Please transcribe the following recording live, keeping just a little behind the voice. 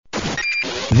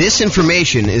This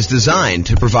information is designed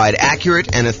to provide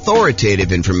accurate and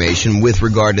authoritative information with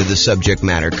regard to the subject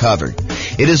matter covered.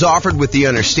 It is offered with the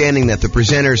understanding that the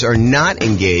presenters are not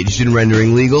engaged in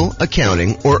rendering legal,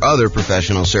 accounting, or other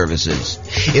professional services.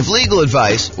 If legal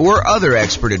advice or other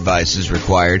expert advice is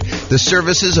required, the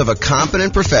services of a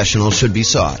competent professional should be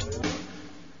sought.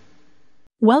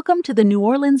 Welcome to the New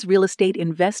Orleans Real Estate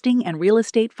Investing and Real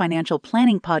Estate Financial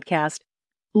Planning Podcast.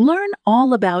 Learn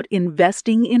all about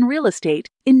investing in real estate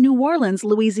in New Orleans,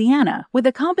 Louisiana, with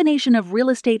a combination of real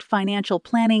estate financial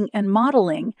planning and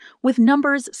modeling with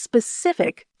numbers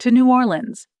specific to New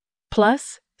Orleans.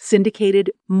 Plus,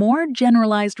 syndicated, more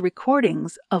generalized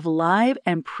recordings of live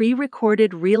and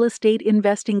pre-recorded real estate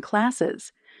investing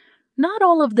classes, not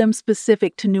all of them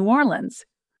specific to New Orleans.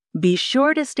 Be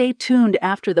sure to stay tuned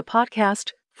after the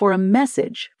podcast for a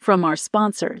message from our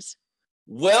sponsors.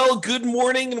 Well, good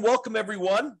morning and welcome,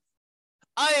 everyone.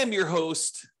 I am your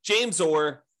host, James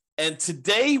Orr, and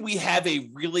today we have a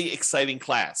really exciting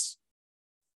class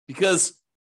because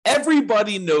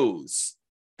everybody knows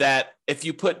that if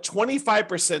you put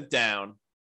 25% down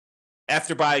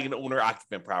after buying an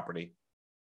owner-occupant property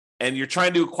and you're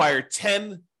trying to acquire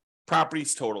 10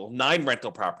 properties total, 9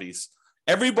 rental properties,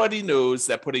 everybody knows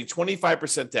that putting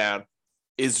 25% down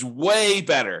is way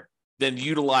better than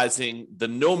utilizing the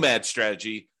Nomad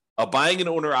strategy of buying an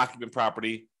owner-occupant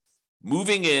property,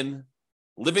 moving in,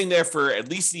 living there for at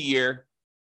least a year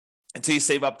until you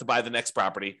save up to buy the next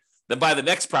property, then buy the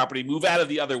next property, move out of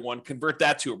the other one, convert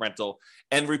that to a rental,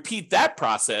 and repeat that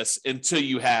process until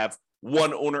you have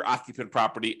 1 owner-occupant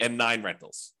property and 9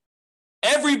 rentals.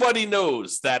 Everybody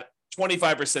knows that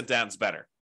 25% down is better.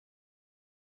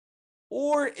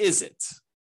 Or is it?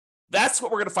 That's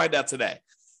what we're going to find out today.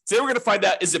 Today we're going to find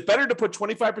out, is it better to put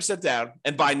 25% down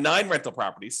and buy 9 rental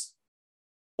properties?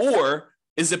 Or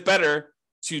is it better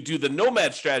to do the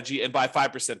Nomad strategy and buy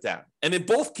 5% down? And in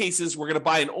both cases, we're going to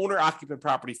buy an owner-occupant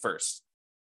property first.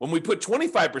 When we put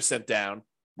 25% down,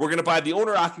 we're going to buy the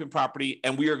owner-occupant property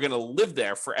and we are going to live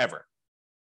there forever.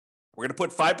 We're going to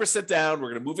put 5% down.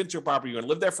 We're going to move into a property. We're going to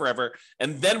live there forever.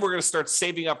 And then we're going to start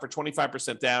saving up for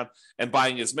 25% down and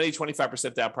buying as many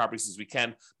 25% down properties as we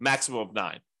can, maximum of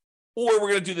 9. Or we're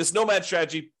going to do this Nomad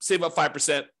strategy, save up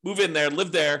 5%, move in there,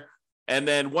 live there. And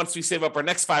then once we save up our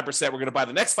next 5%, we're going to buy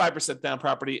the next 5% down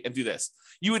property and do this.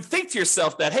 You would think to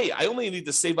yourself that, hey, I only need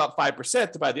to save up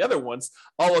 5% to buy the other ones.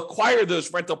 I'll acquire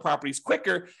those rental properties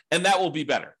quicker, and that will be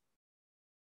better.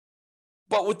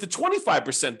 But with the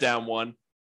 25% down one,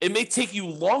 it may take you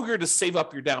longer to save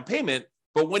up your down payment,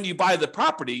 but when you buy the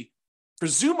property,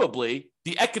 presumably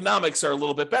the economics are a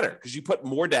little bit better because you put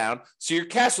more down, so your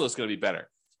cash flow is going to be better.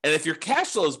 And if your cash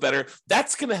flow is better,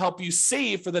 that's going to help you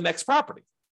save for the next property.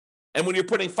 And when you're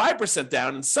putting 5%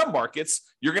 down in some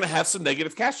markets, you're going to have some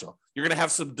negative cash flow. You're going to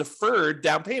have some deferred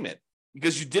down payment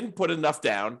because you didn't put enough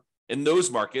down in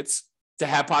those markets to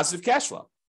have positive cash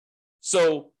flow.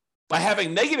 So by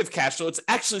having negative cash flow, it's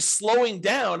actually slowing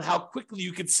down how quickly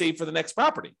you could save for the next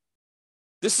property.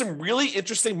 There's some really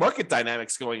interesting market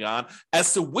dynamics going on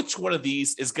as to which one of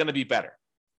these is going to be better.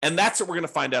 And that's what we're going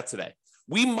to find out today.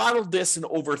 We modeled this in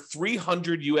over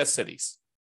 300 U.S. cities.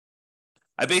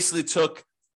 I basically took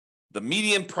the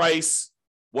median price,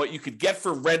 what you could get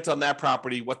for rent on that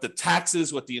property, what the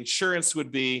taxes, what the insurance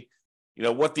would be,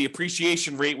 what the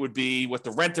appreciation rate would be, what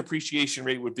the rent appreciation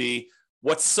rate would be,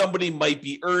 what somebody might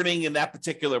be earning in that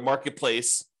particular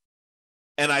marketplace.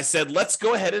 And I said, let's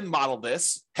go ahead and model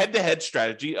this head-to-head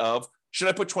strategy of, should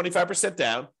I put 25%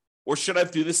 down or should I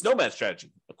do this Nomad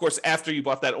strategy? Of course, after you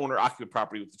bought that owner-occupant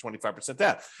property with the 25%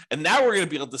 down. And now we're going to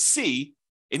be able to see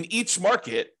in each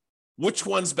market which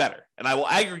one's better. And I will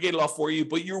aggregate it all for you,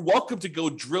 but you're welcome to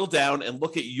go drill down and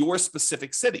look at your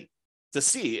specific city to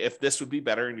see if this would be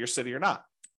better in your city or not.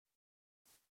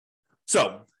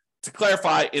 So to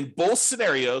clarify, in both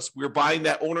scenarios, we're buying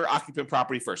that owner-occupant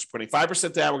property first. We're putting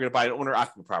 5% down, we're going to buy an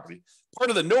owner-occupant property. Part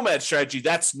of the Nomad strategy,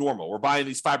 that's normal. We're buying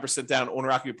these 5% down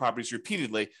owner-occupant properties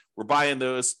repeatedly. We're buying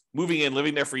those, moving in,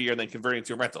 living there for a year, and then converting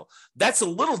to a rental. That's a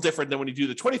little different than when you do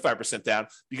the 25% down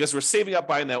because we're saving up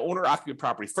buying that owner-occupant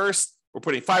property first. We're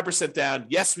putting 5% down.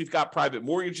 Yes, we've got private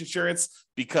mortgage insurance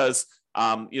because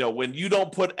when you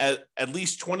don't put at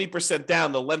least 20%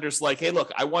 down, the lender's like, hey,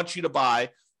 look, I want you to buy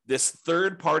this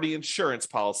third-party insurance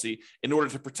policy in order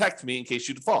to protect me in case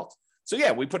you default. So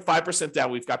yeah, we put 5% down,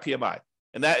 we've got PMI.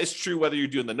 And that is true whether you're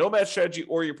doing the Nomad strategy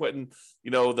or you're putting,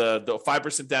 the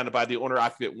 5% down to buy the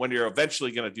owner-occupant when you're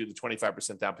eventually going to do the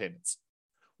 25% down payments.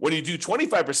 When you do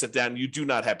 25% down, you do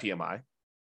not have PMI.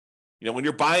 When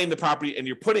you're buying the property and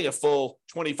you're putting a full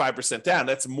 25% down,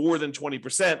 that's more than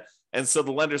 20%. And so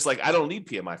the lender's like, I don't need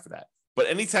PMI for that. But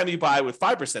anytime you buy with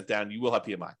 5% down, you will have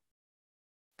PMI.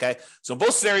 Okay. So in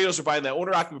both scenarios, we're buying that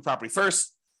owner-occupant property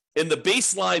first. In the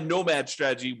baseline Nomad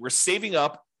strategy, we're saving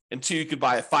up until you could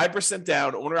buy a 5%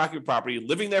 down owner-occupant property,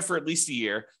 living there for at least a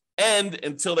year, and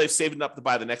until they've saved enough to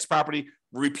buy the next property.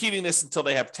 We're repeating this until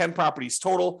they have 10 properties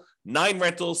total, 9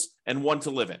 rentals, and 1 to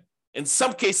live in. In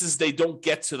some cases, they don't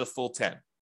get to the full 10.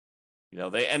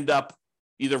 They end up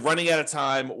either running out of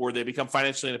time or they become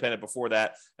financially independent before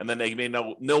that, and then they may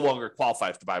no longer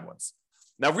qualify to buy ones.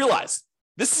 Now realize,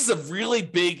 this is a really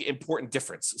big, important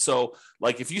difference. So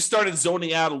like if you started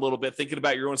zoning out a little bit, thinking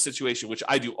about your own situation, which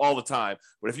I do all the time,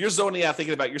 but if you're zoning out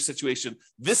thinking about your situation,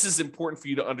 this is important for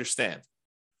you to understand.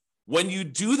 When you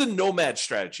do the Nomad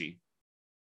strategy,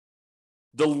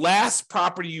 the last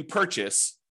property you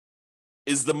purchase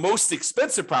is the most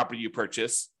expensive property you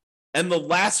purchase and the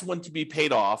last one to be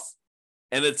paid off,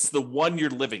 and it's the one you're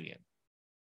living in.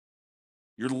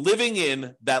 You're living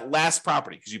in that last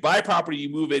property because you buy a property, you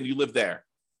move in, you live there.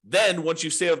 Then once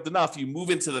you've saved enough, you move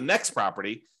into the next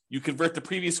property, you convert the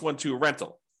previous one to a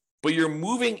rental. But you're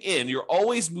moving in, you're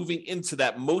always moving into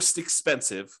that most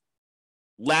expensive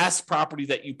last property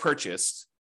that you purchased.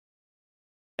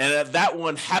 And that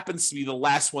one happens to be the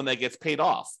last one that gets paid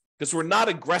off because we're not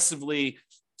aggressively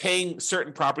paying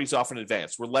certain properties off in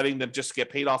advance. We're letting them just get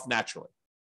paid off naturally.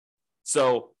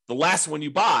 So the last one you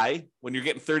buy when you're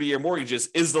getting 30-year mortgages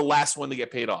is the last one to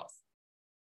get paid off.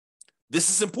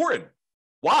 This is important.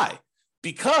 Why?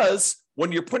 Because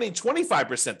when you're putting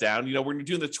 25% down, when you're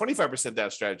doing the 25%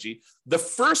 down strategy, the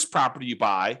first property you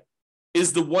buy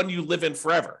is the one you live in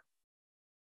forever.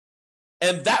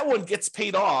 And that one gets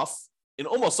paid off in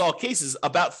almost all cases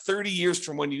about 30 years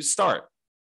from when you start.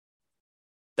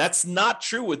 That's not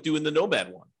true with doing the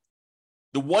Nomad one.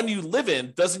 The one you live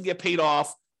in doesn't get paid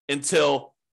off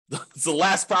until it's the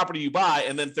last property you buy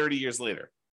and then 30 years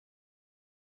later.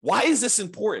 Why is this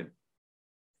important?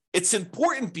 It's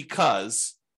important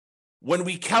because when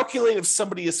we calculate if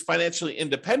somebody is financially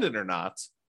independent or not,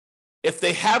 if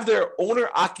they have their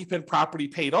owner-occupant property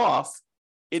paid off,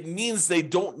 it means they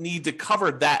don't need to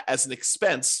cover that as an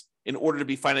expense in order to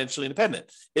be financially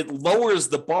independent. It lowers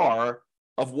the bar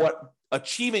of what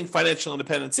achieving financial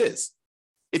independence is.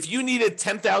 If you needed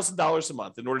 $10,000 a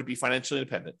month in order to be financially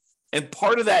independent, and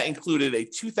part of that included a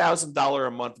 $2,000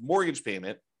 a month mortgage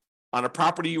payment on a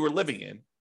property you were living in,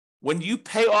 when you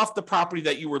pay off the property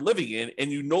that you were living in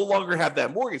and you no longer have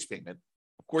that mortgage payment,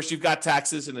 of course, you've got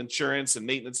taxes and insurance and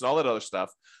maintenance and all that other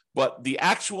stuff, but the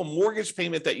actual mortgage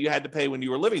payment that you had to pay when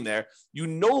you were living there, you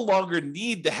no longer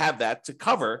need to have that to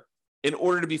cover in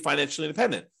order to be financially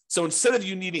independent. So instead of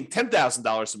you needing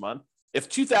 $10,000 a month, if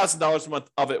 $2,000 a month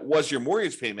of it was your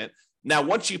mortgage payment, now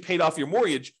once you paid off your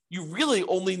mortgage, you really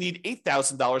only need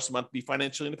 $8,000 a month to be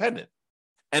financially independent.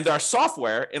 And our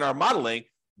software in our modeling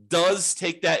does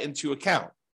take that into account.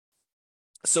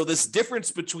 So this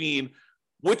difference between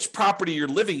which property you're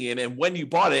living in and when you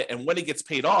bought it and when it gets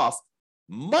paid off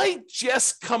might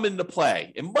just come into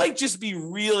play. It might just be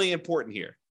really important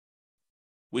here,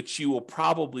 which you will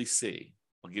probably see.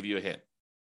 I'll give you a hint.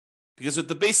 Because with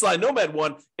the baseline Nomad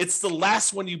one, it's the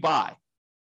last one you buy.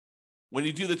 When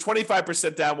you do the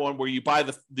 25% down one where you buy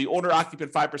the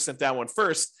owner-occupant 5% down one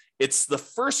first, it's the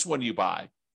first one you buy.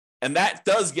 And that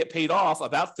does get paid off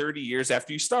about 30 years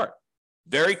after you start.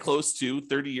 Very close to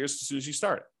 30 years as soon as you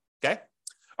start. Okay?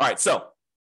 All right, so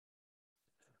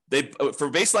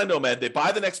for baseline Nomad, they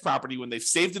buy the next property when they've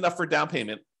saved enough for down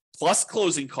payment, plus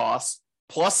closing costs,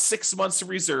 plus 6 months of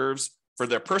reserves for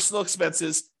their personal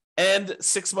expenses, and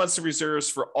 6 months of reserves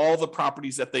for all the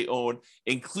properties that they own,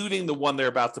 including the one they're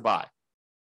about to buy.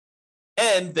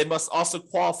 And they must also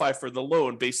qualify for the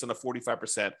loan based on a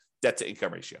 45%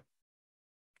 debt-to-income ratio.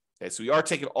 Okay, so we are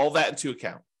taking all that into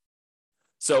account.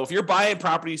 So if you're buying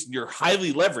properties and you're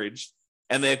highly leveraged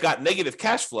and they've got negative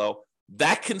cash flow,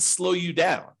 that can slow you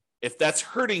down if that's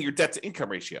hurting your debt-to-income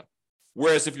ratio.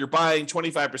 Whereas if you're buying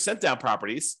 25% down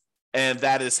properties and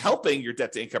that is helping your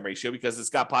debt-to-income ratio because it's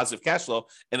got positive cash flow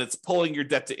and it's pulling your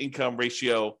debt-to-income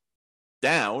ratio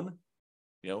down,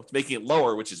 it's making it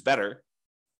lower, which is better,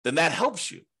 then that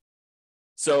helps you.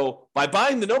 So by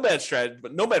buying the Nomad strategy,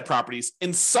 but Nomad properties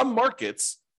in some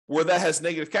markets where that has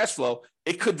negative cash flow,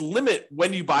 it could limit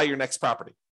when you buy your next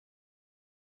property.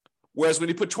 Whereas when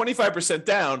you put 25%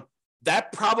 down,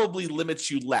 that probably limits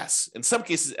you less. In some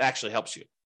cases, it actually helps you.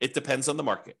 It depends on the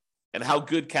market and how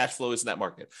good cash flow is in that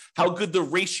market, how good the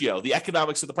ratio, the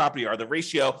economics of the property are, the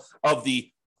ratio of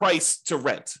the price to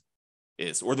rent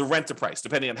is, or the rent to price,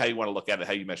 depending on how you want to look at it,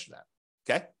 how you measure that.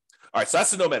 Okay? All right, so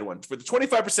that's the Nomad one. For the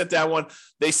 25% down one,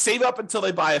 they save up until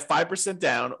they buy a 5%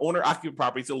 down owner-occupant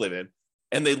property to live in.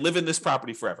 and they live in this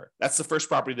property forever. That's the first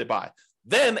property they buy.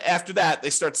 Then after that, they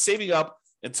start saving up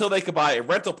until they could buy a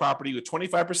rental property with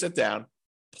 25% down,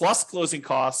 plus closing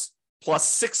costs, plus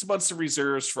 6 months of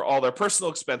reserves for all their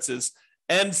personal expenses,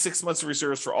 and 6 months of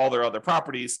reserves for all their other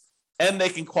properties. And they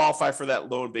can qualify for that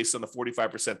loan based on the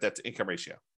 45% debt to income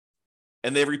ratio.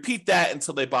 And they repeat that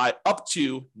until they buy up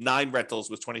to 9 rentals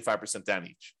with 25% down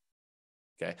each.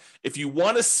 Okay. If you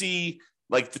want to see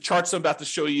like the charts I'm about to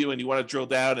show you and you want to drill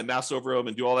down and mouse over them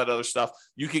and do all that other stuff,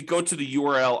 you can go to the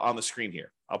URL on the screen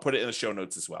here. I'll put it in the show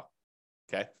notes as well.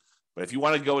 Okay. But if you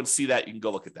want to go and see that, you can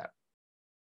go look at that.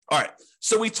 All right.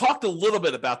 So we talked a little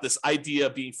bit about this idea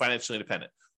of being financially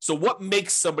independent. So what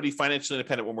makes somebody financially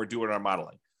independent when we're doing our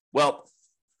modeling? Well,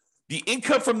 the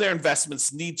income from their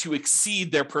investments need to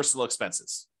exceed their personal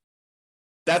expenses.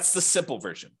 That's the simple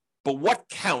version. But what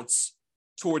counts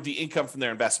toward the income from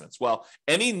their investments? Well,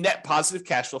 any net positive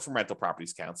cash flow from rental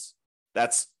properties counts.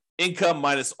 That's income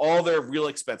minus all their real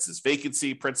expenses,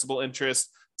 vacancy, principal, interest,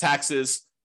 taxes,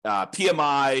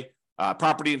 PMI,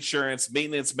 property insurance,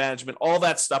 maintenance, management, all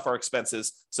that stuff are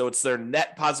expenses. So it's their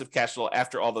net positive cash flow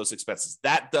after all those expenses.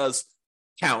 That does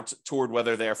count toward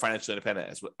whether they are financially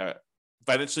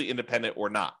independent or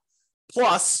not.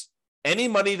 Plus, any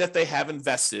money that they have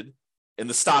invested in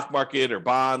the stock market or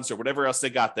bonds or whatever else they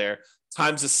got there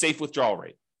times a safe withdrawal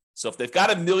rate. So if they've got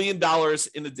 $1 million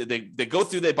they go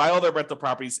through, they buy all their rental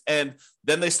properties, and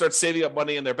then they start saving up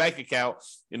money in their bank account,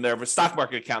 in their stock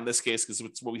market account in this case, because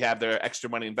it's what we have their extra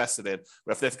money invested in.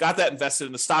 But if they've got that invested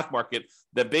in the stock market,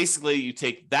 then basically you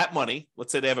take that money,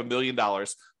 let's say they have $1 million,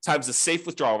 times the safe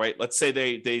withdrawal rate. Let's say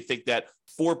they think that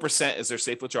 4% is their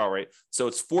safe withdrawal rate. So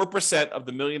it's 4% of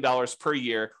the $1 million per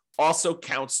year also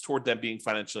counts toward them being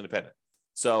financially independent.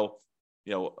 So,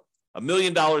 $1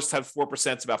 million times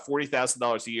 4% is about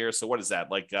 $40,000 a year. So what is that?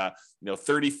 Like,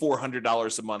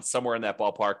 $3,400 a month, somewhere in that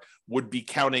ballpark would be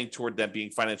counting toward them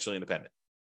being financially independent.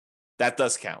 That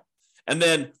does count. And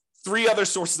then 3 other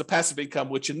sources of passive income,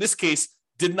 which in this case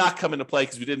did not come into play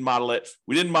because we didn't model it.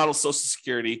 We didn't model Social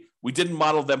Security. We didn't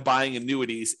model them buying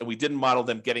annuities, and we didn't model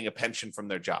them getting a pension from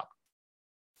their job.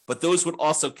 But those would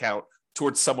also count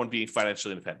towards someone being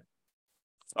financially independent.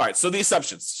 All right, so the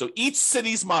assumptions. So each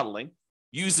city's modeling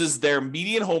uses their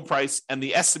median home price and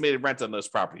the estimated rent on those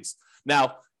properties.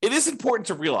 Now, it is important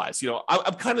to realize,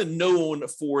 I'm kind of known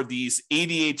for these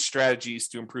 88 strategies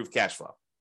to improve cash flow,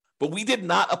 but we did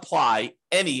not apply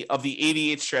any of the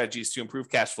 88 strategies to improve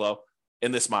cash flow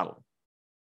in this modeling.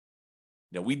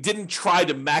 We didn't try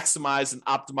to maximize and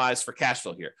optimize for cash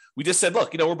flow here. We just said,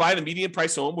 look, we're buying a median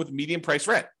price home with median price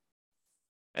rent.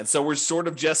 And so we're sort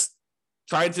of just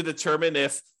trying to determine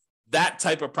if that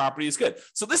type of property is good.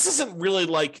 So this isn't really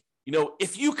like,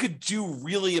 if you could do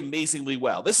really amazingly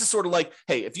well. This is sort of like,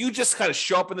 hey, if you just kind of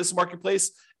show up in this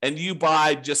marketplace and you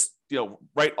buy just,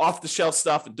 right off the shelf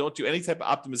stuff and don't do any type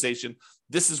of optimization,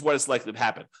 this is what is likely to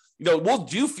happen. We'll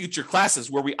do future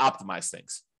classes where we optimize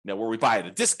things. Where we buy at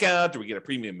a discount, or we get a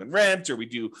premium in rent, or we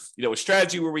do, a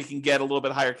strategy where we can get a little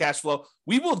bit higher cash flow.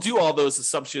 We will do all those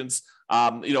assumptions,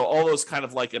 all those kind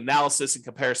of like analysis and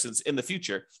comparisons in the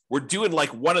future. We're doing like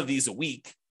one of these a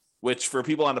week, which for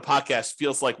people on the podcast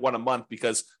feels like one a month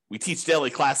because we teach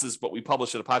daily classes, but we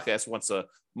publish a podcast once a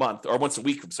month or once a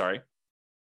week. I'm sorry,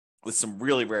 with some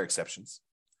really rare exceptions.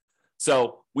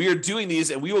 So we are doing these,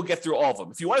 and we will get through all of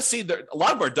them. If you want to see, a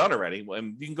lot of them are done already,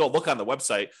 and you can go look on the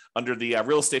website under the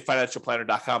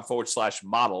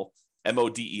realestatefinancialplanner.com/model,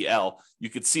 MODEL. You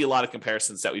can see a lot of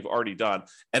comparisons that we've already done,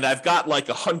 and I've got like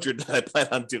 100 that I plan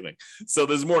on doing. So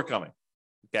there's more coming.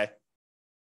 Okay.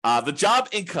 The job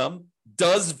income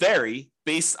does vary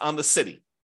based on the city,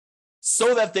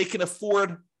 so that they can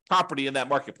afford property in that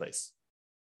marketplace.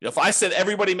 If I said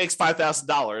everybody makes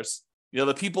 $5,000.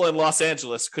 The people in Los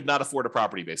Angeles could not afford a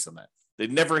property based on that.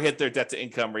 They'd never hit their debt to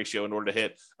income ratio in order to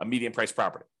hit a median price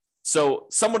property. So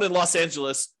someone in Los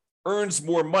Angeles earns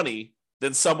more money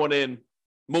than someone in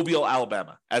Mobile,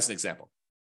 Alabama, as an example.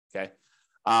 Okay.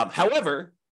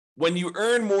 However, when you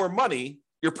earn more money,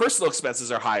 your personal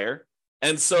expenses are higher.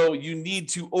 And so you need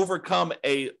to overcome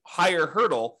a higher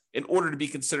hurdle in order to be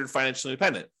considered financially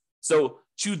independent. So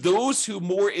to those who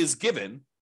more is given,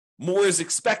 more is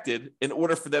expected in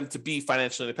order for them to be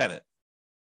financially independent.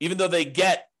 Even though they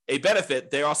get a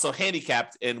benefit, they're also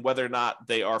handicapped in whether or not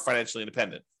they are financially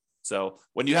independent. So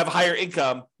when you have a higher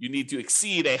income, you need to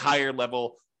exceed a higher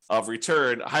level of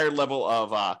return, a higher level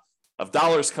of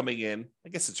dollars coming in. I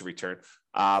guess it's a return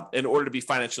in order to be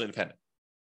financially independent.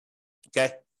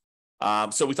 Okay.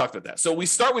 So we talked about that. So we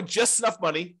start with just enough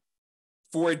money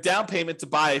for a down payment to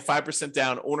buy a 5%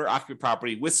 down owner-occupant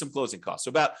property with some closing costs. So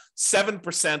about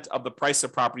 7% of the price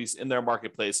of properties in their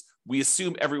marketplace, we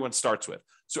assume everyone starts with.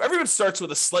 So everyone starts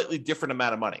with a slightly different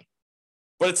amount of money,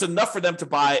 but it's enough for them to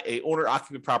buy a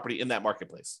owner-occupant property in that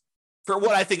marketplace for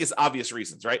what I think is obvious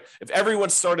reasons, right? If everyone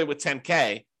started with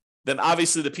 10K, then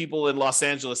obviously the people in Los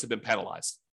Angeles have been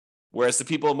penalized, whereas the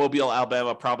people in Mobile,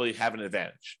 Alabama probably have an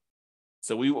advantage.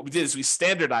 So what we did is we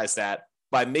standardized that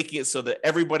by making it so that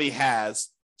everybody has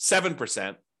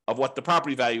 7% of what the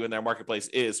property value in their marketplace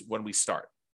is when we start.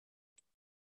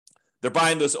 They're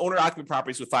buying those owner-occupant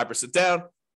properties with 5% down,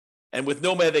 and with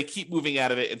Nomad, they keep moving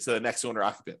out of it into the next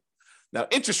owner-occupant. Now,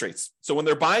 interest rates. So when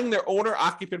they're buying their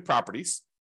owner-occupant properties,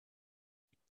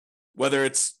 whether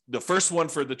it's the first one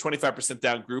for the 25%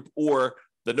 down group or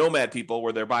the Nomad people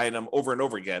where they're buying them over and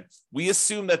over again, we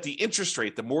assume that the interest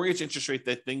rate, the mortgage interest rate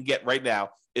that they can get right now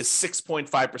is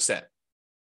 6.5%.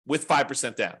 with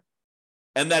 5% down.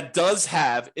 And that does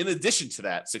have, in addition to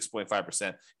that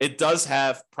 6.5%, it does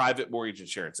have private mortgage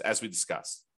insurance, as we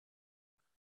discussed.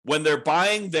 When they're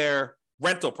buying their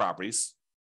rental properties,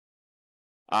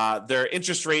 their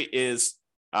interest rate is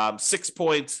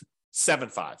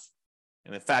 6.75.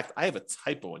 And in fact, I have a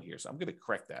typo in here, so I'm going to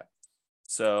correct that.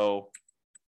 So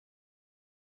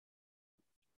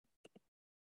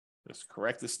let's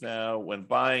correct this now. When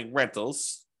buying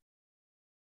rentals,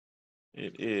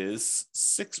 it is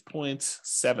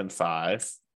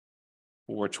 6.75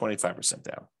 for 25%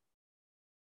 down.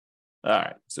 All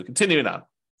right, so continuing on.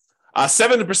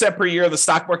 7% per year of the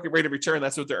stock market rate of return.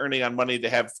 That's what they're earning on money they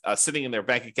have sitting in their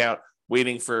bank account,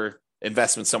 waiting for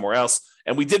investment somewhere else.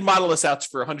 And we did model this out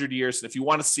for 100 years. And if you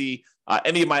want to see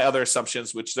any of my other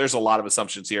assumptions, which there's a lot of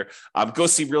assumptions here, go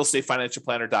see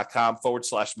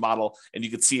realestatefinancialplanner.com/model, and you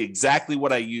can see exactly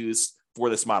what I use for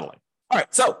this modeling. All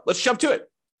right, so let's jump to it.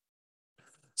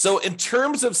 So in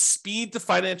terms of speed to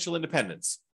financial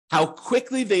independence, how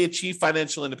quickly they achieve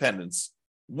financial independence,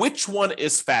 which one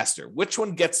is faster? Which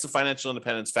one gets to financial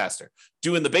independence faster?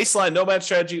 Doing the baseline Nomad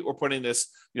strategy or putting this,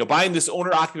 buying this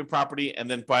owner-occupant property and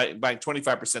then buying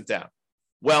 25% down?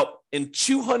 Well, in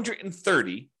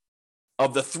 230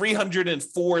 of the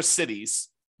 304 cities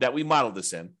that we modeled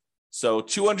this in, so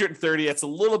 230, that's a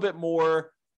little bit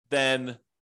more than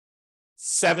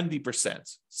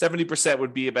 70%. 70%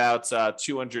 would be about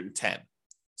 210.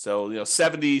 So,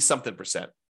 70 something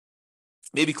percent,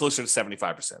 maybe closer to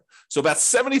 75%. So about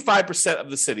 75% of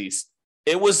the cities,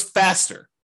 it was faster.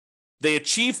 They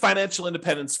achieved financial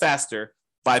independence faster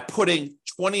by putting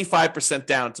 25%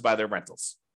 down to buy their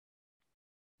rentals.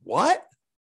 What?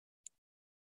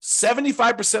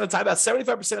 75% of the time, about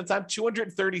 75% of the time,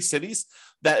 230 cities,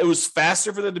 that it was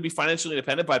faster for them to be financially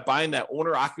independent by buying that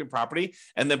owner-occupant property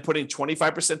and then putting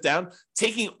 25% down,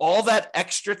 taking all that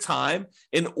extra time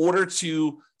in order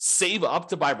to save up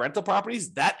to buy rental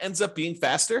properties. That ends up being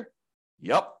faster?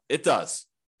 Yep, it does.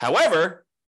 However,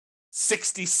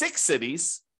 66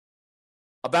 cities,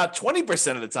 about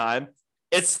 20% of the time,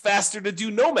 it's faster to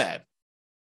do Nomad.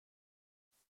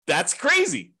 That's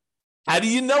crazy. How do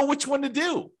you know which one to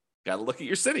do? Got to look at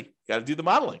your city. Got to do the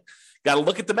modeling. Got to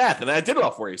look at the math. And I did it all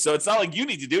for you. So it's not like you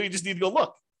need to do it. You just need to go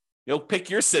look. Pick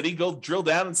your city, go drill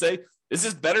down and say, is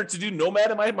this better to do Nomad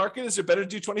in my market? Is it better to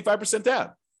do 25% down?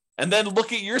 And then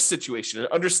look at your situation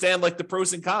and understand the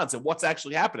pros and cons and what's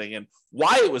actually happening and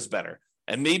why it was better.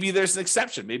 And maybe there's an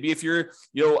exception. Maybe if you're,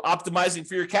 optimizing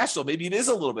for your cash flow, maybe it is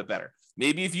a little bit better.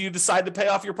 Maybe if you decide to pay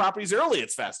off your properties early,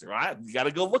 it's faster. Right? You got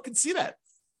to go look and see that.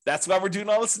 That's why we're doing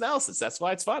all this analysis. That's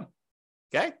why it's fun.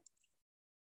 Okay.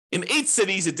 In 8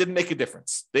 cities, it didn't make a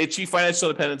difference. They achieved financial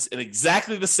independence in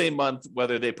exactly the same month,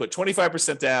 whether they put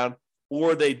 25% down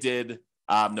or they did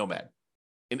Nomad.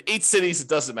 In 8 cities, it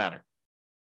doesn't matter.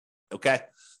 Okay.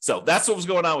 So that's what was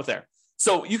going on with there.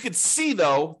 So you can see,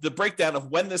 though, the breakdown of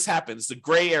when this happens. The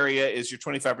gray area is your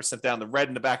 25% down. The red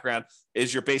in the background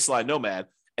is your baseline Nomad.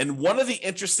 And one of the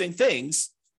interesting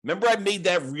things, remember I made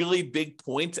that really big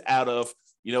point out of,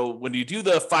 when you do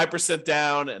the 5%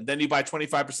 down and then you buy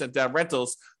 25% down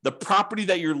rentals, the property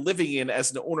that you're living in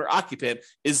as an owner occupant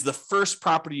is the first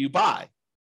property you buy.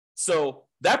 So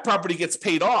that property gets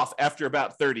paid off after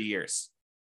about 30 years.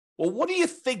 Well, what do you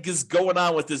think is going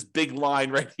on with this big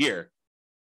line right here?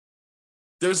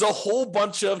 There's a whole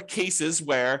bunch of cases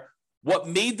where what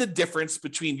made the difference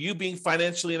between you being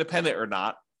financially independent or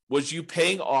not was you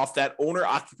paying off that owner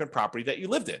occupant property that you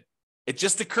lived in. It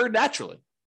just occurred naturally.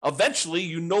 Eventually,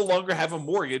 you no longer have a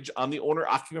mortgage on the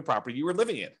owner-occupant property you were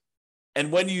living in.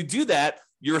 And when you do that,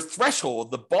 your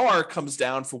threshold, the bar, comes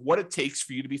down for what it takes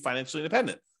for you to be financially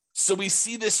independent. So we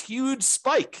see this huge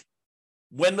spike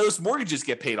when those mortgages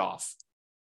get paid off.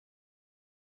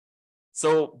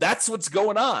 So that's what's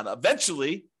going on.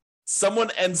 Eventually,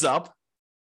 someone ends up,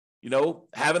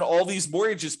 having all these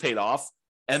mortgages paid off,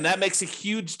 and that makes a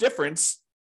huge difference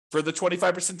for the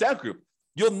 25% down group.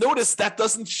 You'll notice that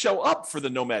doesn't show up for the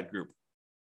Nomad group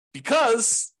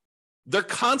because they're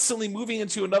constantly moving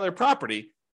into another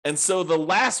property. And so the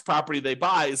last property they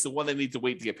buy is the one they need to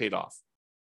wait to get paid off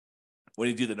when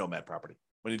you do the Nomad property,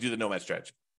 when you do the Nomad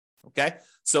strategy. Okay.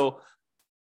 So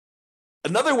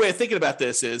another way of thinking about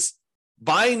this is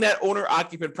buying that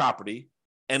owner-occupant property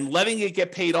and letting it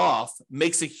get paid off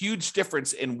makes a huge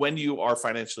difference in when you are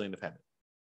financially independent,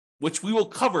 which we will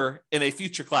cover in a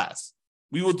future class.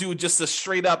 We will do just a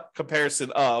straight up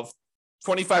comparison of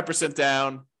 25%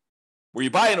 down where you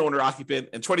buy an owner-occupant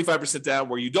and 25% down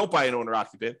where you don't buy an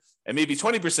owner-occupant, and maybe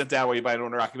 20% down where you buy an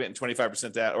owner-occupant and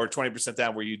 25% down, or 20%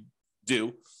 down where you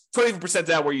do, 20%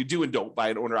 down where you do and don't buy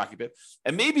an owner-occupant.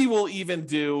 And maybe we'll even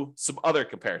do some other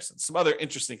comparisons, some other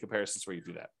interesting comparisons where you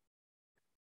do that.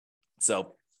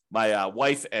 So my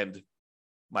wife and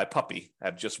my puppy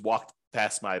have just walked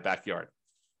past my backyard.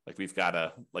 Like we've got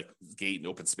a gate and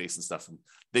open space and stuff. And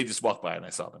they just walked by and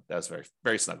I saw them. That was very,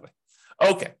 very snuggly.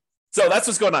 Okay. So that's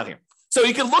what's going on here. So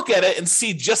you can look at it and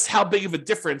see just how big of a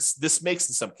difference this makes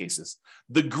in some cases.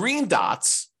 The green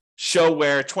dots show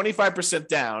where 25%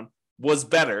 down was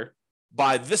better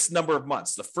by this number of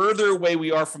months. The further away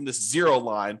we are from this zero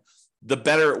line, the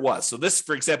better it was. So this,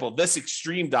 for example, this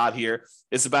extreme dot here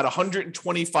is about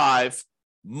 125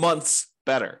 months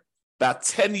better, about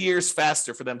 10 years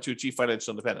faster for them to achieve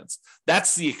financial independence.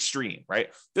 That's the extreme, right?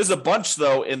 There's a bunch,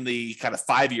 though, in the kind of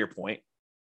 5-year point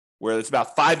where it's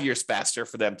about 5 years faster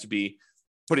for them to be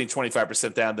putting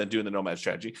 25% down than doing the Nomad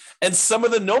strategy. And some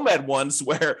of the Nomad ones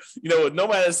where,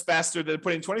 Nomad is faster than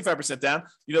putting 25% down,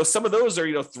 some of those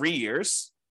are, 3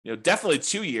 years, definitely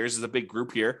 2 years is a big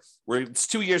group here where it's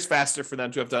 2 years faster for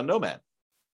them to have done Nomad.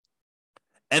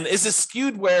 And is it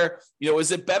skewed where,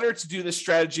 is it better to do this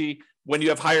strategy when you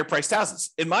have higher priced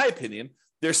houses? In my opinion,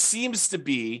 there seems to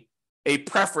be a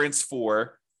preference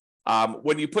for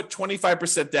when you put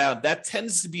 25% down, that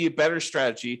tends to be a better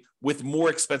strategy with more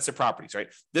expensive properties, right?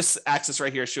 This axis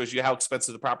right here shows you how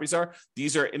expensive the properties are.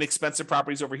 These are inexpensive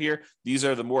properties over here. These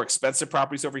are the more expensive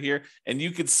properties over here. And you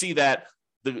can see that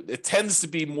it tends to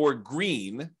be more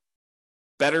green,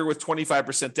 better with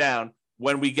 25% down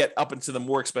when we get up into the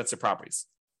more expensive properties.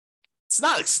 It's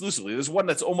not exclusively. There's one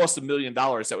that's almost $1 million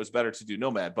that was better to do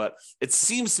Nomad, but it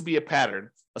seems to be a pattern,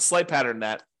 a slight pattern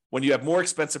that when you have more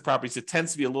expensive properties, it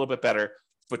tends to be a little bit better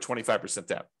to put 25%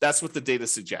 down. That's what the data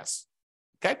suggests.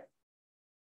 Okay.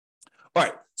 All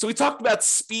right. So we talked about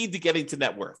speed to getting to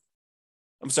net worth.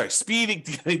 Speed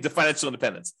to getting to financial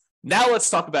independence. Now let's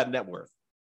talk about net worth.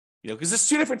 Because there's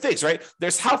two different things, right?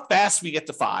 There's how fast we get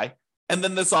to FI, and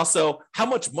then there's also how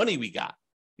much money we got.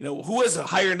 Who has a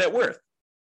higher net worth?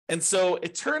 And so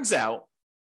it turns out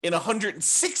in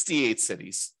 168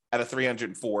 cities out of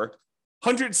 304,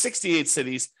 168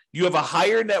 cities, you have a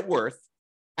higher net worth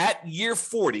at year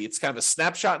 40. It's kind of a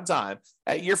snapshot in time.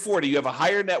 At year 40, you have a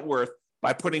higher net worth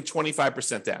by putting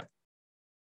 25% down.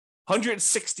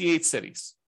 168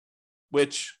 cities,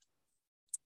 which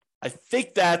I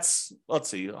think that's,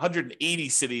 180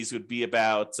 cities would be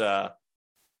about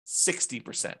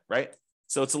 60%, right?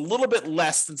 So it's a little bit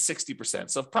less than 60%.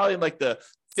 So probably like the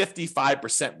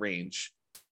 55% range,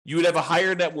 you would have a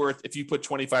higher net worth if you put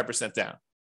 25% down.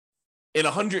 In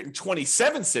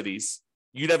 127 cities,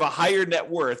 you'd have a higher net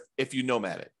worth if you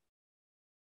Nomad it.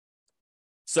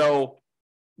 So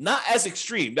not as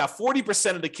extreme. Now,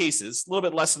 40% of the cases, a little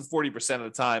bit less than 40% of the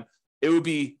time, it would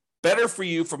be better for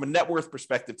you from a net worth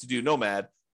perspective to do Nomad.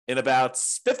 In about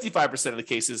 55% of the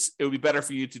cases, it would be better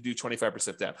for you to do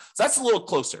 25% down. So that's a little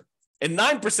closer. In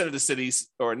 9% of the cities,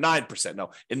 or 9%,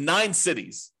 no, in 9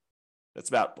 cities, that's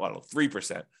about,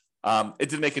 3%, it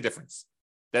didn't make a difference.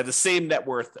 They had the same net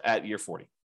worth at year 40.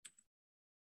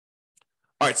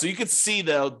 All right, so you can see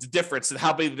the difference and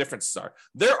how big the differences are.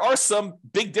 There are some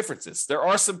big differences. There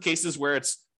are some cases where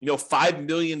it's $5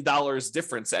 million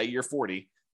difference at year 40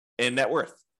 in net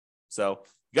worth. So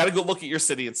you got to go look at your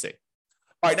city and see.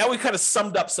 All right, now we kind of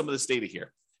summed up some of this data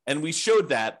here, and we showed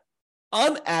that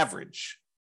on average,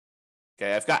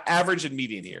 okay, I've got average and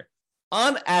median here.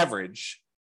 On average,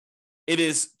 it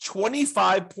is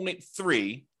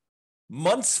 25.3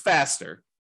 months faster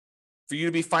for you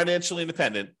to be financially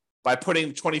independent by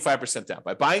putting 25% down,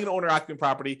 by buying an owner-occupant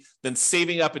property, then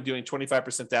saving up and doing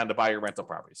 25% down to buy your rental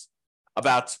properties.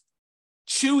 About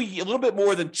a little bit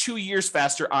more than 2 years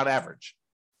faster on average.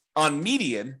 On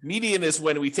median is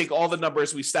when we take all the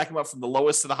numbers, we stack them up from the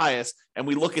lowest to the highest, and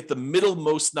we look at the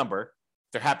middlemost number.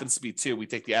 There happens to be 2. We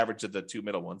take the average of the 2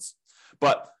 middle ones.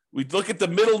 But We look at the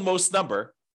middlemost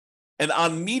number, and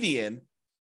on median,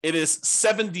 it is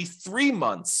 73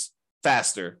 months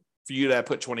faster for you to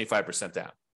put 25%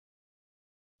 down.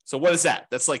 So what is that?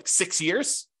 That's like 6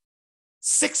 years?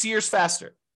 6 years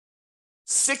faster.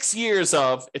 6 years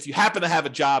of, if you happen to have a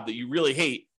job that you really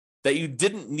hate, that you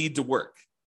didn't need to work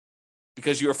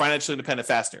because you were financially independent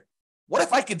faster. What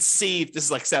if I could save, this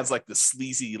is like, sounds like the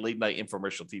sleazy late night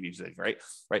infomercial TV thing, right?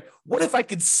 What if I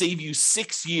could save you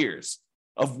 6 years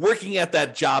of working at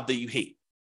that job that you hate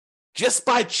just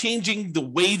by changing the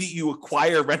way that you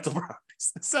acquire rental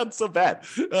properties? That sounds so bad.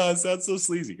 It sounds so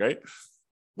sleazy, right?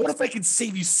 What if I could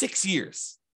save you 6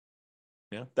 years?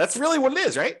 Yeah, that's really what it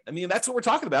is, right? I mean, that's what we're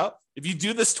talking about. If you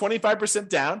do this 25%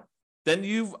 down, then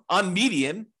you've, on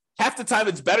median, half the time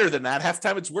it's better than that. Half the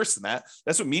time it's worse than that.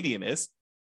 That's what median is.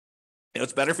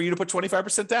 It's better for you to put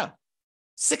 25% down.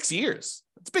 6 years.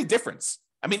 That's a big difference.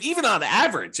 I mean, even on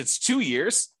average, it's 2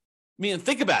 years. I mean,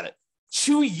 think about it.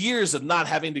 2 years of not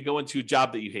having to go into a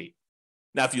job that you hate.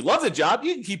 Now, if you love the job,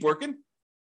 you can keep working.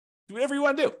 Do whatever you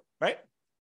want to do, right?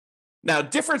 Now,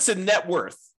 difference in net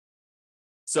worth.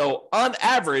 So on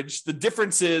average, the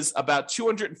difference is about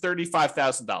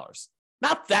 $235,000.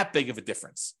 Not that big of a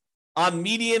difference. On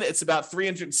median, it's about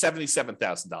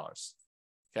 $377,000.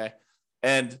 Okay.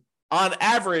 And on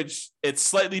average, it's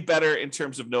slightly better in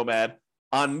terms of Nomad.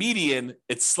 On median,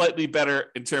 it's slightly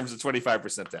better in terms of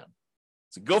 25% down.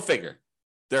 So go figure.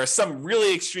 There are some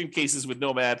really extreme cases with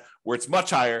Nomad where it's much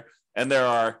higher, and there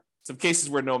are some cases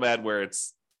where Nomad where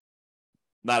it's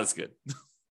not as good.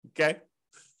 Okay.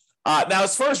 Now,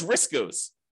 as far as risk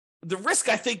goes, the risk,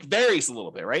 I think, varies a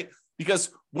little bit, right? Because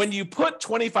when you put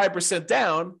 25%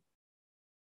 down,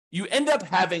 you end up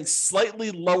having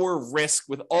slightly lower risk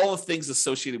with all the things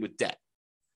associated with debt.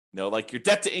 You know, like your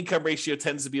debt to income ratio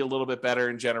tends to be a little bit better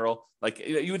in general. Like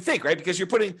you would think, right? Because you're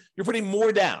putting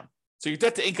more down. So your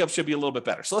debt to income should be a little bit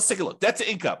better. So let's take a look. Debt to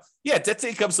income. Yeah, debt to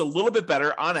income is a little bit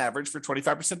better on average for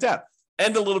 25% down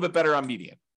and a little bit better on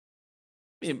median.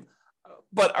 I mean,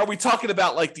 but are we talking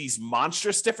about like these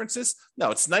monstrous differences?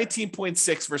 No, it's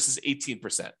 19.6 versus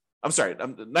 18%. I'm sorry,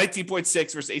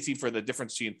 19.6 versus 18 for the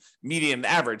difference between median and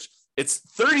average. It's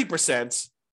 30%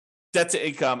 debt to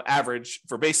income average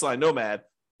for baseline Nomad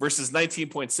versus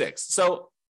 19.6. So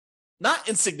not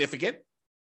insignificant,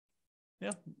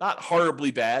 not horribly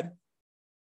bad.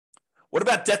 What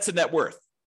about debt to net worth?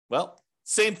 Well,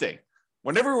 same thing.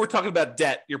 Whenever we're talking about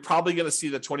debt, you're probably going to see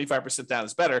that 25% down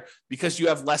is better because you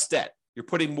have less debt. You're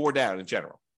putting more down in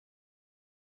general.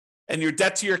 And your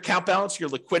debt to your account balance, your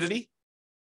liquidity.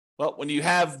 Well, when you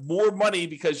have more money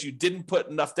because you didn't put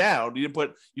enough down, you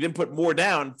didn't put more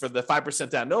down for the 5%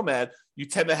 down Nomad, you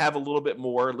tend to have a little bit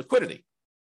more liquidity.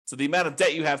 So the amount of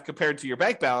debt you have compared to your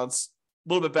bank balance, a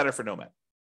little bit better for Nomad.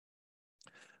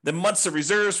 The months of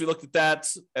reserves, we looked at that,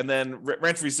 and then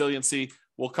rent resiliency,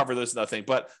 we'll cover those another thing.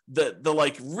 But the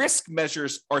like risk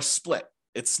measures are split.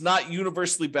 It's not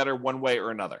universally better one way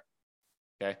or another.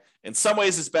 Okay. In some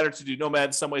ways, it's better to do Nomad.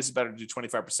 In some ways, it's better to do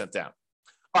 25% down.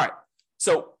 All right.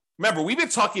 So remember, we've been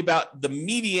talking about the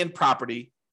median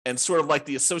property and sort of like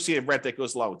the associated rent that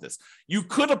goes along with this. You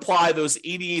could apply those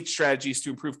 88 strategies to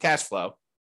improve cash flow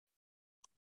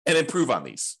and improve on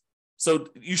these. So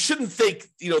you shouldn't think,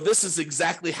 this is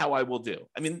exactly how I will do.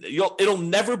 I mean, it'll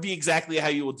never be exactly how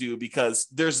you will do because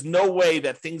there's no way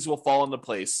that things will fall into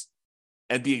place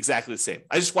and be exactly the same.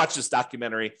 I just watched this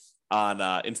documentary on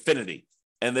Infinity.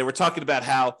 And they were talking about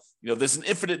how, there's an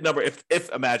infinite number, if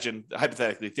imagine,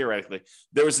 hypothetically, theoretically,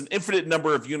 there was an infinite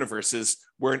number of universes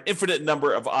where an infinite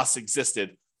number of us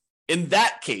existed. In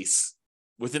that case,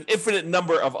 with an infinite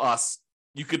number of us,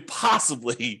 you could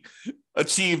possibly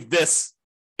achieve this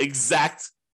exact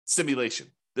simulation,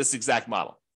 this exact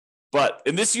model. But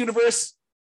in this universe,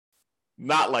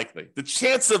 not likely. The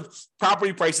chance of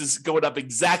property prices going up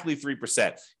exactly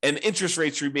 3% and interest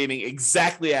rates remaining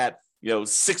exactly at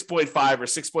 6.5 or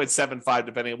 6.75,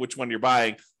 depending on which one you're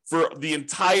buying, for the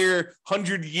entire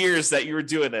 100 years that you were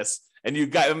doing this, and you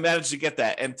managed to get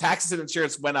that, and taxes and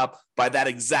insurance went up by that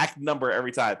exact number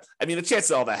every time. I mean, the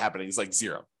chance of all that happening is like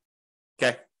zero.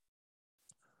 Okay.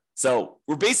 So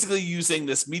we're basically using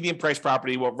this median price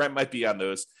property, what rent might be on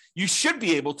those. You should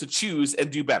be able to choose and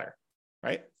do better,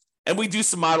 right? And we do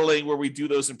some modeling where we do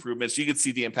those improvements. You can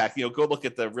see the impact. Go look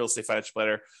at the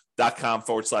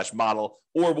realestatefinancialplanner.com/model,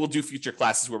 or we'll do future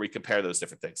classes where we compare those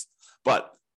different things.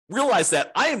 But realize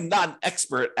that I am not an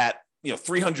expert at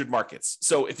 300 markets.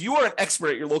 So if you are an expert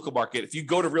at your local market, if you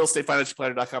go to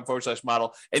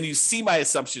realestatefinancialplanner.com/model and you see my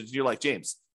assumptions, you're like,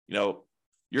 James, your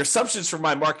assumptions for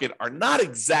my market are not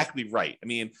exactly right. I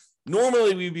mean,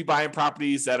 normally we'd be buying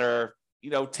properties that are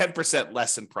 10%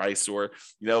 less in price, or,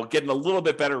 getting a little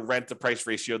bit better rent to price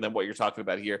ratio than what you're talking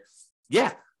about here.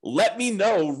 Yeah. Let me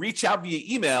know, reach out via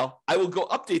email. I will go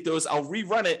update those. I'll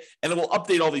rerun it, and it will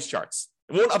update all these charts.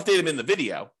 It won't update them in the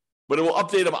video, but it will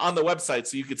update them on the website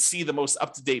so you could see the most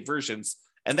up-to-date versions.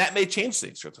 And that may change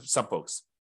things for some folks,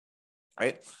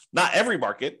 right? Not every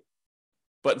market,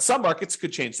 but in some markets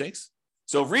could change things.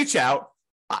 So reach out.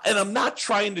 And I'm not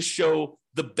trying to show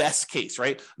the best case,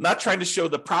 right? I'm not trying to show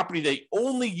the property that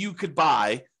only you could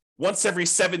buy once every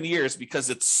 7 years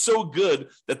because it's so good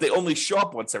that they only show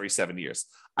up once every 7 years.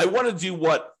 I want to do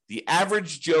what the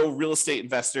average Joe real estate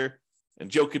investor, and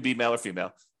Joe could be male or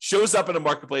female, shows up in a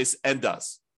marketplace and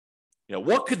does.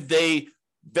 What could they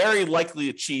very likely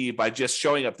achieve by just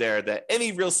showing up there that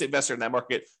any real estate investor in that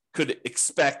market could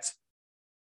expect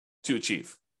to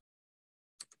achieve?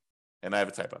 And I have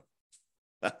a typo.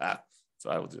 So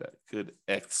I will do that. Could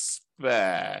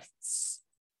expect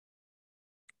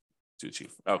to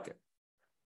achieve. Okay.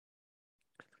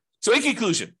 So in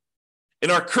conclusion,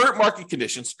 in our current market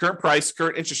conditions, current price,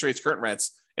 current interest rates, current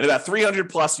rents, in about 300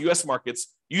 plus US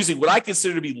markets, using what I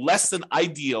consider to be less than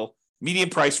ideal median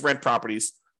price rent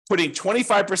properties, putting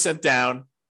 25% down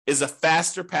is a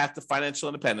faster path to financial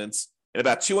independence in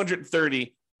about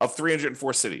 230 of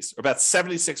 304 cities, or about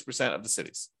 76% of the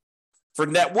cities. For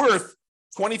net worth,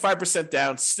 25%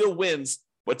 down still wins,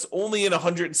 but it's only in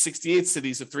 168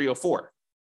 cities of 304.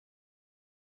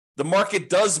 The market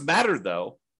does matter,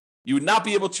 though. You would not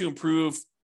be able to improve.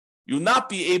 You will not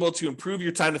be able to improve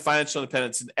your time to financial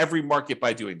independence in every market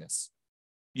by doing this.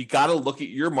 You got to look at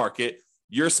your market,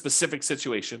 your specific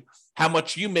situation, how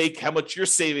much you make, how much you're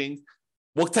saving,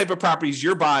 what type of properties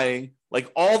you're buying. Like,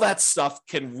 all that stuff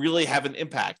can really have an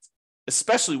impact,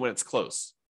 especially when it's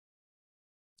close.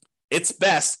 It's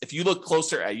best if you look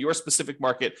closer at your specific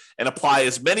market and apply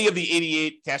as many of the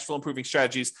 88 cash flow improving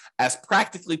strategies as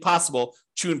practically possible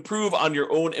to improve on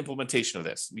your own implementation of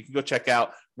this. You can go check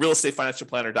out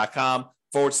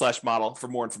realestatefinancialplanner.com/model for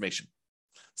more information.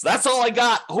 So that's all I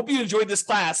got. I hope you enjoyed this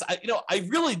class. I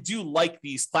really do like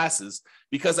these classes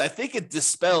because I think it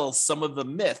dispels some of the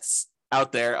myths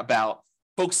out there about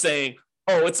folks saying,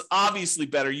 oh, it's obviously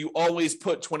better. You always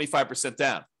put 25%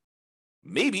 down.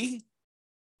 Maybe.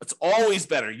 It's always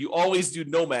better. You always do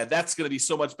Nomad. That's going to be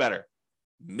so much better.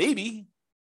 Maybe.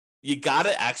 You got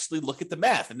to actually look at the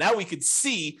math. And now we could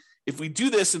see if we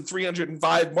do this in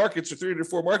 305 markets or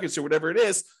 304 markets or whatever it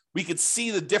is, we could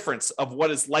see the difference of what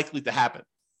is likely to happen.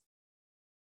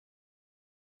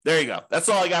 There you go. That's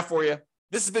all I got for you.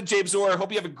 This has been James Orr.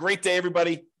 Hope you have a great day,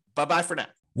 everybody. Bye-bye for now.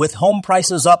 With home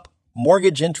prices up,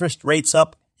 mortgage interest rates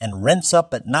up, and rents up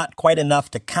but not quite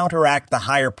enough to counteract the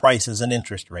higher prices and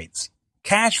interest rates,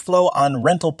 cash flow on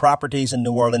rental properties in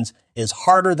New Orleans is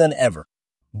harder than ever.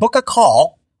 Book a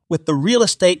call with the Real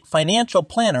Estate Financial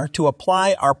Planner to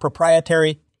apply our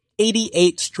proprietary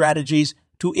 88 strategies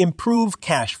to improve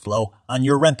cash flow on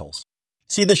your rentals.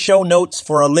 See the show notes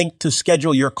for a link to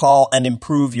schedule your call and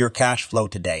improve your cash flow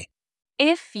today.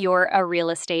 If you're a real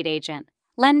estate agent,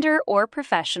 lender, or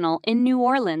professional in New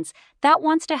Orleans that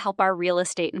wants to help our real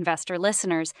estate investor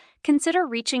listeners, consider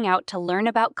reaching out to learn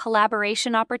about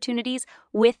collaboration opportunities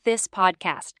with this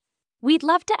podcast. We'd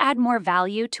love to add more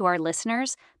value to our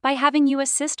listeners by having you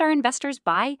assist our investors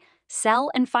buy, sell,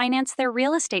 and finance their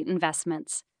real estate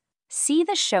investments. See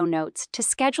the show notes to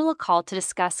schedule a call to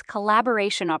discuss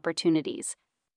collaboration opportunities.